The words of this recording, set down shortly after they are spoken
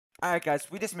Alright guys,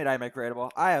 we just made IMAKE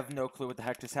raidable. I have no clue what the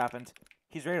heck just happened.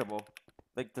 He's raidable.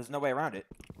 Like, there's no way around it.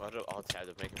 I'll do alt tab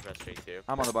to make him press straight too.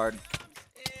 I'm on the bard.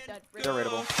 They're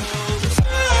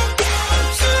raidable.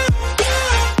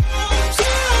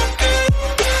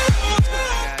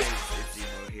 Guys, it's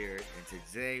Emo here, and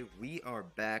today we are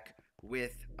back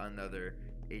with another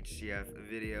HCF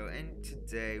video, and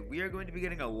today we are going to be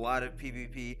getting a lot of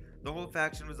PvP. The whole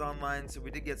faction was online, so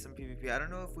we did get some PvP. I don't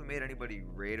know if we made anybody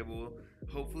raidable.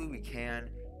 Hopefully we can,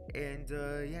 and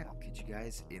yeah, I'll catch you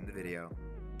guys in the video.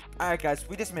 Alright guys,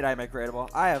 we just made IMAKE raidable.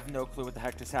 I have no clue what the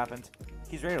heck just happened.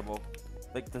 He's raidable.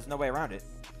 Like, there's no way around it.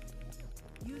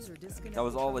 That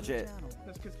was all legit.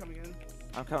 This kid's coming in.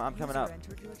 I'm coming up.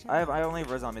 I only have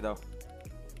res on me though.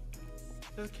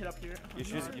 There's a kid up here. You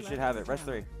should have it. Res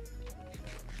 3.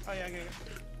 Oh yeah, I get it.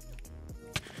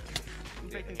 I'm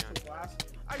taking some glass.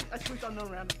 I switched on no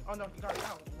random. Oh no, he got it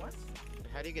out. What?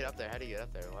 How do you get up there? How do you get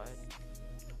up there? What?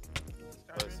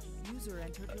 User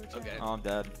entered your channel. Okay. Oh, I'm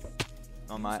dead.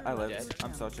 Oh my, I live. Dead.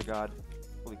 I'm such a god.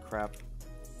 Holy crap.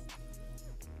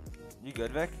 You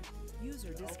good, Vic?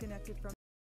 User disconnected from.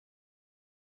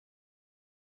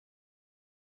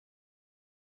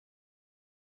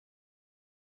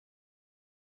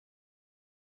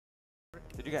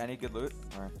 Did you get any good loot?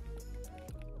 Or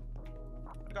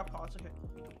I got pots. Okay.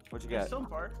 what'd you There's get? some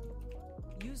part.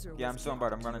 User Yeah, I'm still on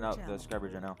bard. I'm running out the sky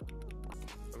bridge right now.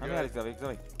 How many Zoe?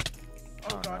 Oh,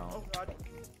 Oh, god. no. Oh god.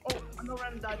 Oh, I know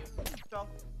random died. Fell.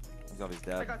 Zoe's I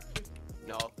dead. got two.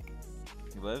 No,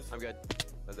 He lives? I'm good.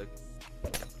 I'm good.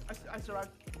 I survived.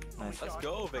 Oh Nice. my Let's God.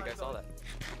 go, Vic. I saw that.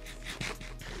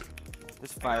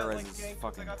 This I fire got, res like, is gank,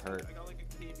 fucking I got hurt. I got like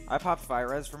a KD. I popped fire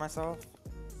res for myself.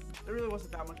 There really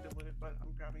wasn't that much to loot, but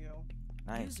I'm grabbing it all.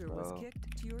 Nice, User was bro.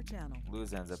 kicked to your channel.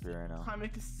 Luzan's up here right now. I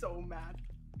make this so mad.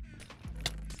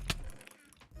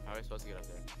 How are we supposed to get up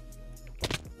there?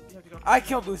 You have to go. I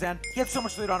killed Luzan. He had so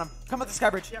much loot on him. Come up the sky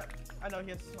bridge. Yeah, I know he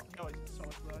has so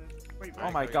much blood. Wait,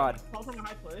 Oh my god. fall from a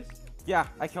high place. Yeah,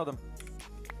 I killed him.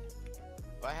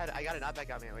 Oh, I got it. Not that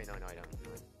got me. Wait, no, I don't.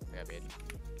 I got bait.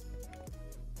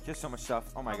 He has so much stuff.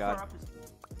 Oh my How god. far up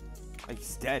is-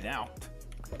 He's dead now.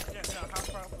 Yeah, no, how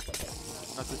far up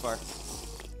is- Not too far.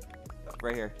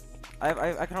 Right here.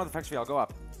 I can hold the factory. I'll go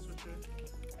up. Switch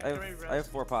it. I have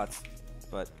 4 pots,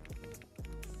 but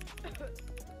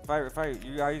fire.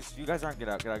 You guys aren't get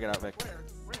out, Vic. Where?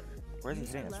 Where's he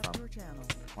User hitting us left from? your channel.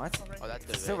 What? Oh, right Oh, that's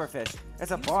the Silverfish.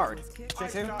 It's a User bard. was kicked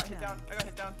Check to two. your I got hit channel. down. I got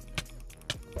hit down.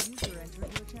 User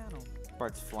entered your channel.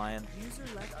 Bard's flying. User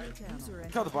left your channel. User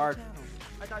Kill the entered bard. your channel.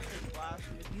 I got hit last.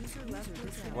 User left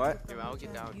your channel. What? Yeah, I'll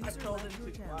get down. I User killed left him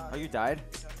your too channel. last. Oh, you died?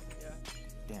 Yeah.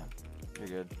 Damn.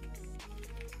 You're good.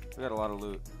 We got a lot of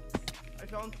loot. I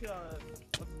fell into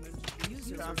what's the name?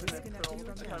 User Trap was and I disconnected fell. from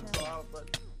I the tried to channel. fall out,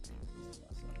 but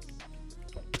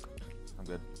I'm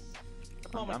good.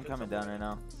 Oh my I'm God, coming so down right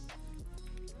now.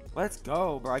 Let's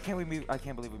go, bro. I can't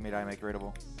believe we made IMAKE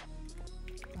raidable.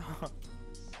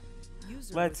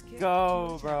 User Let's was kicked go,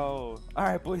 to your bro. All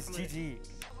right, boys. GG.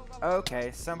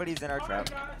 Okay, somebody's in our Oh my trap.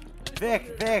 God.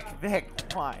 Vic.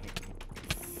 Why?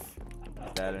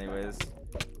 He's dead anyways.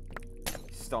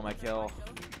 Stole my kill.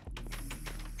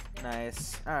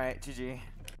 Nice. All right, GG.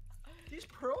 He's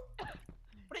Pearl?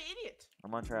 What an idiot.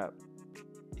 I'm on trap.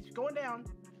 He's going down.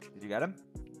 Did you get him?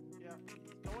 Yeah,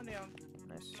 he's going down.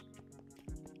 Nice.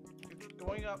 He's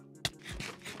going up.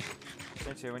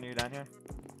 Me too. When you're down here.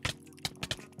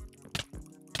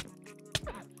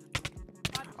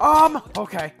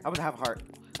 Okay. I would have heart.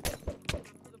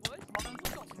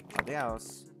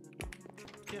 Adios.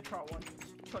 Get part 1.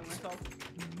 Killing myself.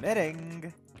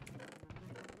 Knitting.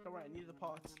 Don't worry, I need the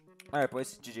pots. All right,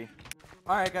 boys. GG.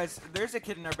 All right, guys. There's a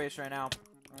kid in our base right now.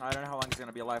 I don't know how long he's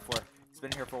gonna be alive for. He's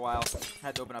been here for a while.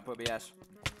 Had to open up OBS.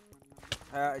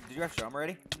 Did you guys show him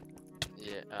already?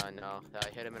 Yeah. No. I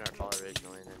hit him in our fall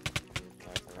originally.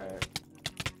 Alright.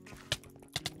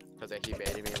 Because he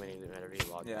baited me whenever he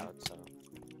logged Yeah. out. So.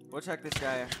 We'll check this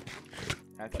guy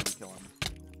after we kill him.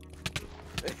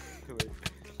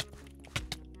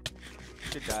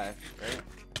 Should die, right?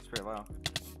 It's pretty low.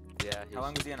 Yeah. How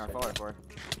long was he in our faller for?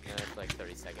 Yeah, it's like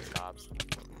 30 seconds tops.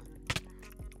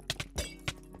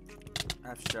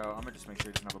 That's show. I'm gonna just make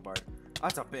sure he doesn't have a bard.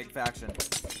 That's a big faction.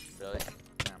 Really?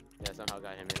 Yeah. Yeah. Somehow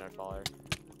got him in our faller.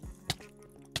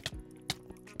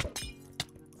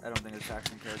 I don't think this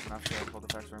faction cares enough to pull the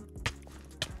facts for him.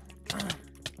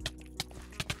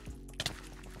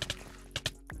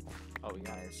 Oh, we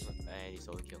got it. Nice. And he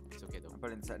stole the kill. It's okay though. I'm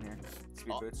putting set in here.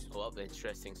 Speed Oh, boots. well,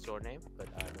 interesting store name, but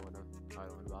I don't wanna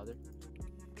bother.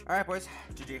 Alright, boys.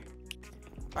 GG.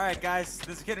 Alright, guys.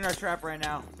 There's a kid in our trap right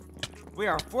now. We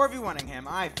are 4v1ing him.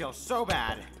 I feel so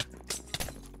bad.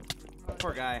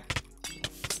 Poor guy.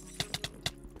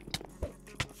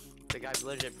 The guy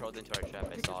legit prolled into our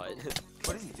trap. I saw it.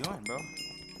 What is he doing, bro?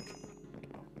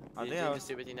 Are He's they doing out? the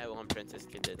stupid thing that one princess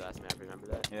kid did last map. Remember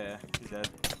that? Yeah, he's dead.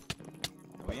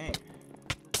 No, we ain't.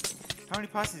 How many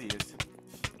pots did he use?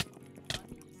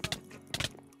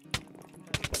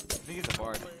 I think he's a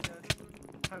bard.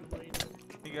 I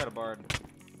think you got a bard.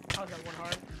 I got one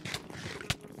heart.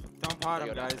 Don't pot him,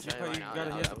 Yo, guys. You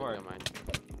gotta hit the bard.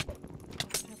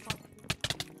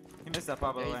 He missed that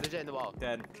pot, by Yeah, the he's way. legit in the wall.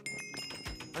 Dead.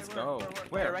 Let's Hey, go.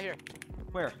 Where? Right here.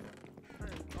 Where?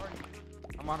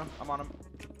 I'm on him. I'm on him.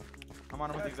 I'm on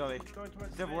him with Exotic. Going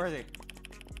towards Ziv, where is he?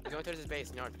 He's going towards his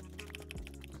base, north.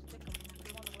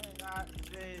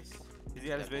 Base. Is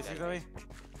he at his base, Definitely Exotic?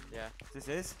 Yeah. Is this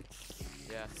his?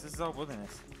 Yeah. This is all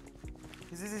wilderness.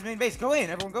 This is his main base. Go in,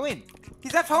 everyone, go in.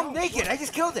 He's at home naked. I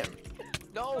just killed him.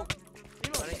 No!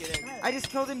 Trying to get in. I just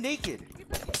killed him naked.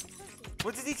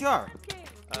 What's his DTR?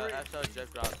 FSO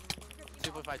just dropped.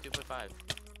 2.5, 2.5.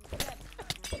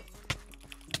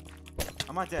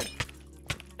 I'm not dead.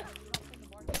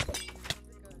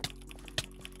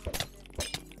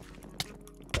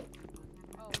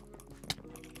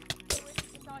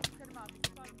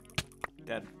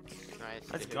 Dead.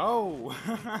 Nice. Let's go.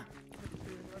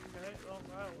 Okay, well,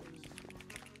 that was...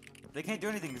 They can't do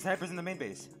anything. This hyper's in the main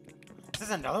base. Is this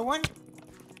another one?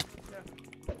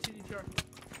 Yeah. CDTR.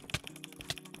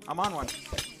 I'm on one.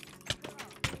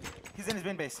 He's in his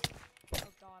main base.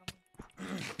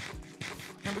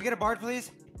 Can we get a bard,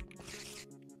 please?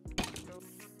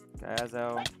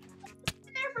 Gazo.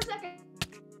 There for a second.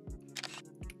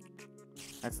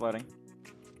 That's loading.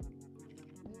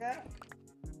 Yeah.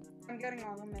 I'm getting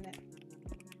on 1 minute.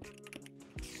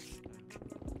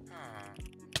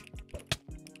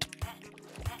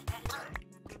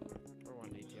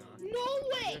 No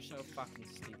way! You're so fucking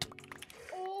stupid.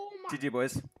 Oh my. GG,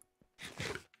 boys.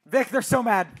 Vic, they're so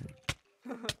mad.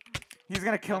 He's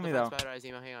gonna kill me, though. Spider eyes,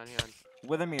 Emo. Hang on, hang on.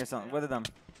 With me or something. With them.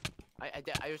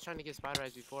 I was trying to get spider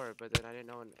eyes before, but then I didn't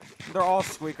know. They're all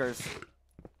squeakers.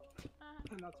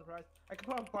 I'm not surprised. I can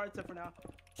put on bard set for now.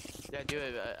 Yeah, do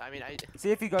it. I mean, See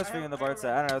if he goes for you in the bard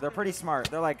set. I don't know. They're pretty smart.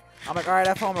 They're like, I'm like, all right,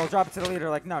 F home. I'll drop it to the leader.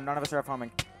 Like, no, none of us are F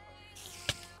homing.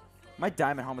 My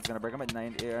diamond helmet's gonna break. I'm at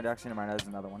 90. And actually, never mind. There's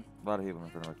another one. A lot of people in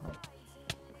front of me.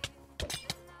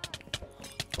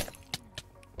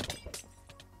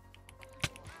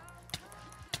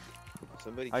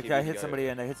 somebody. Okay, I hit somebody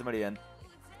in. I hit somebody in.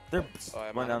 They're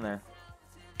I'm one on down him. there.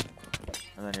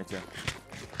 And then you're two.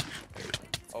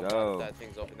 Oh, go. God, that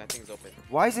thing's open. That thing's open.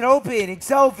 Why is it open? It's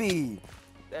selfie.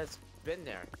 That's been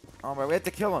there. Oh my, we have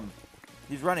to kill him.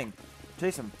 He's running.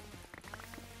 Chase him.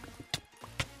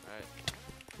 Alright.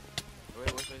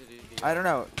 Wait, what's supposed to do? I don't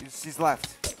know. He's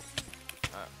left.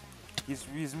 Uh.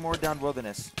 He's more down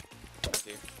wilderness. Let's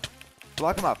see.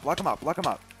 Block him up. Block him up. Block him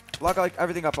up. Block like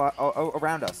everything up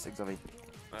around us. Exactly.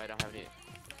 I don't have any.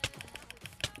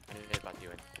 I need to hit about you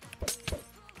in.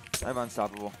 I have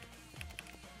unstoppable.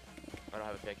 I don't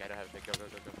have a pick. I don't have a pick. Go, go,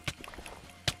 go,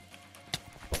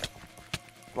 go.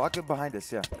 Block it behind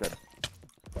us. Yeah, good.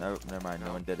 No, never mind.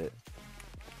 No one did it.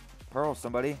 Pearl,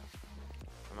 somebody.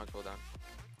 I'm on cooldown.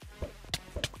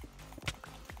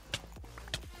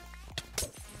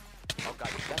 Oh god,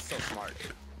 that's so smart.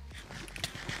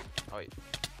 Oh wait,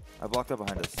 I blocked up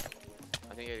behind us.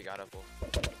 I think he got up full.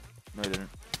 No, he didn't.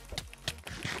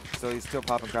 So he's still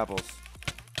popping crapples.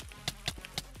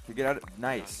 You get out.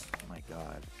 Nice. Oh my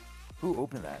god. Who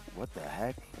opened that? What the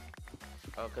heck?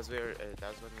 Oh, because we were. That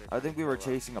was when we were. I think we were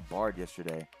chasing a bard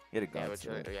yesterday. He had a Yeah, gun. we're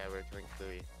killing. Yeah, we were killing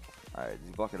Clouie. All right, did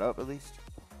you block it up at least?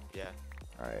 Yeah.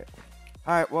 All right.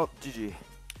 All right. Well, GG.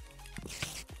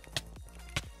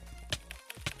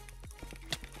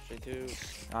 Straight two.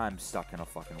 I'm stuck in a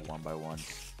fucking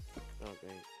 1x1. Oh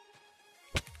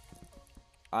great.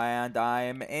 And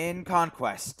I'm in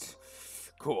Conquest.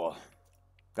 Cool.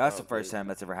 That's Oh, the first great. time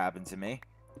that's ever happened to me.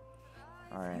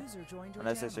 All right. User joined your And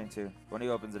I say channel. string two. When he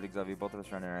opens it, Xavier, both of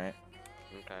us running, right?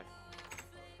 Okay.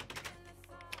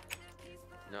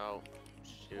 No.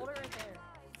 Shoot. Hold it right there.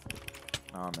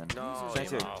 Oh man. No. User String joined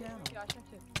two. your Wow. channel. Yeah, I should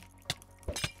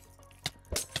too.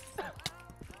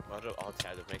 I'll do all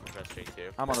tabs of making press straight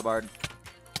two. I'm on the bard.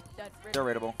 Dead. They're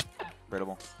raidable.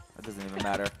 Raidable. That doesn't even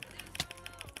matter.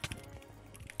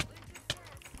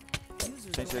 User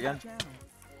Change it joined your again? channel.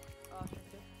 Should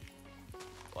too.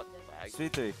 What the heck?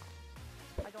 Sweet three.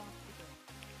 I don't have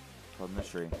to Called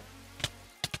mystery.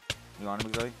 You on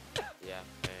him, Zoe? Yeah.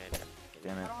 And.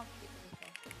 Damn I it. don't have to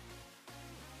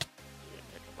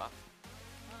Fuck.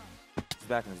 He's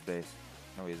back in his base.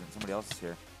 No, he isn't. Somebody else is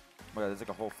here. Oh my god, there's like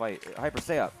a whole fight. Hyper,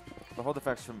 stay up. The whole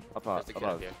defect's from Just to get up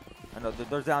above. here. I know,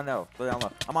 they're down low. They're down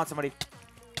low. I'm on somebody.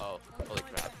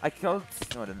 crap. I killed.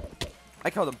 No, I didn't. I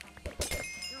killed him.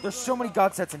 There's so many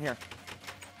god sets in here.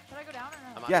 Should I go down or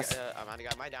I'm no? on Yes. the, I'm on the guy.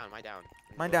 Mine down.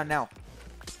 Mine down now.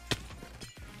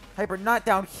 Hyper, not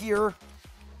down here.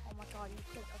 Oh my god, you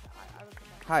killed. Okay, I was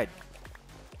gonna- Hide.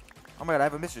 Oh my god, I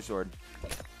have a mystery sword.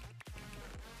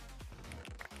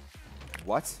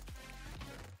 What?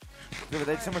 Yeah, but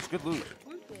they had so much good loot.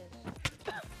 Loot this.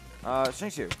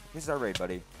 Shingshu, this is our raid,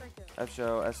 buddy. Right there. F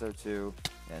show, SO2.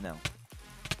 Yeah, no.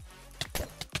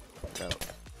 Go.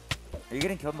 Are you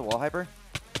getting killed in the wall, Hyper?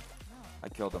 No. I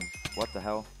killed him. What the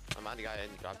hell? I'm on the guy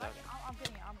and dropped down. I'm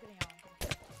getting it. I'm getting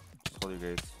it. Just hold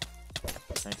your gaze.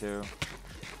 22.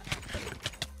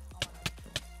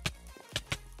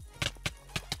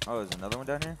 Oh, there's another one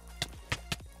down here?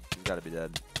 He's gotta be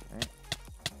dead. Right?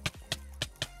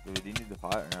 Dude, do you need the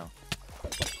pot or no?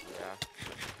 Yeah.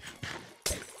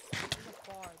 There's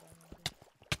a bar then.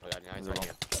 Oh, yeah, now he's There's on a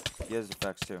you. He has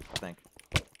effects too, I think.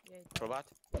 Yeah, it's Robot?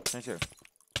 22. strength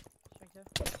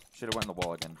two. Should have went in the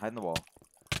wall again. Hide in the wall.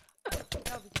 No, there's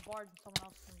a bar and someone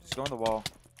else. Just go in the wall.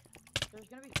 There's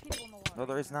gonna be people in the wall. No,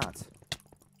 there is not.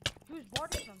 Who's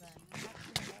barding from then? I'm not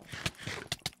seeing the wall.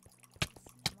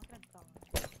 I'm not gonna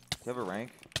die. Do you have a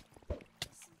rank?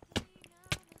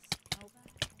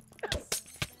 Nope.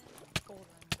 Gold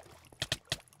ring.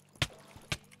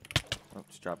 Oh,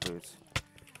 just drop boots.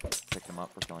 Pick them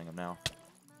up. We're killing them now.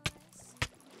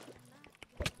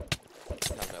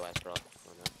 That was my last brawl.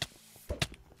 Oh no.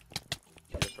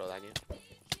 You just roll on you?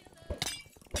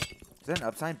 Is that an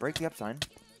up sign? Break the up sign.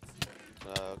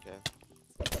 Oh, okay.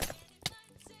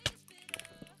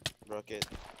 Broke it.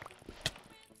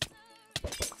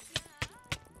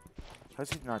 How's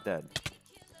he not dead?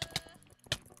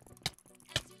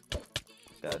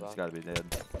 Dead. Hold He's on. gotta be dead.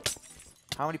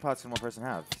 How many pots can one person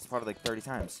have? He's potted like 30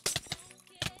 times.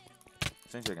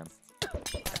 Change it again.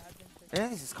 I've been Yeah,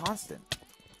 this is constant.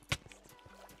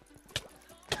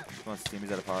 He wants to steam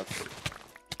these out of pots.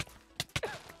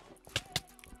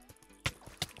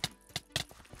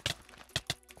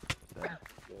 Dead.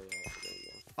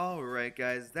 Alright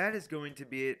guys, that is going to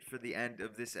be it for the end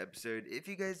of this episode. If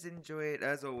you guys did enjoy it,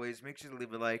 as always, make sure to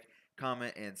leave a like,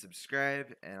 comment, and subscribe,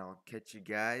 and I'll catch you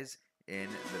guys in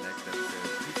the next episode.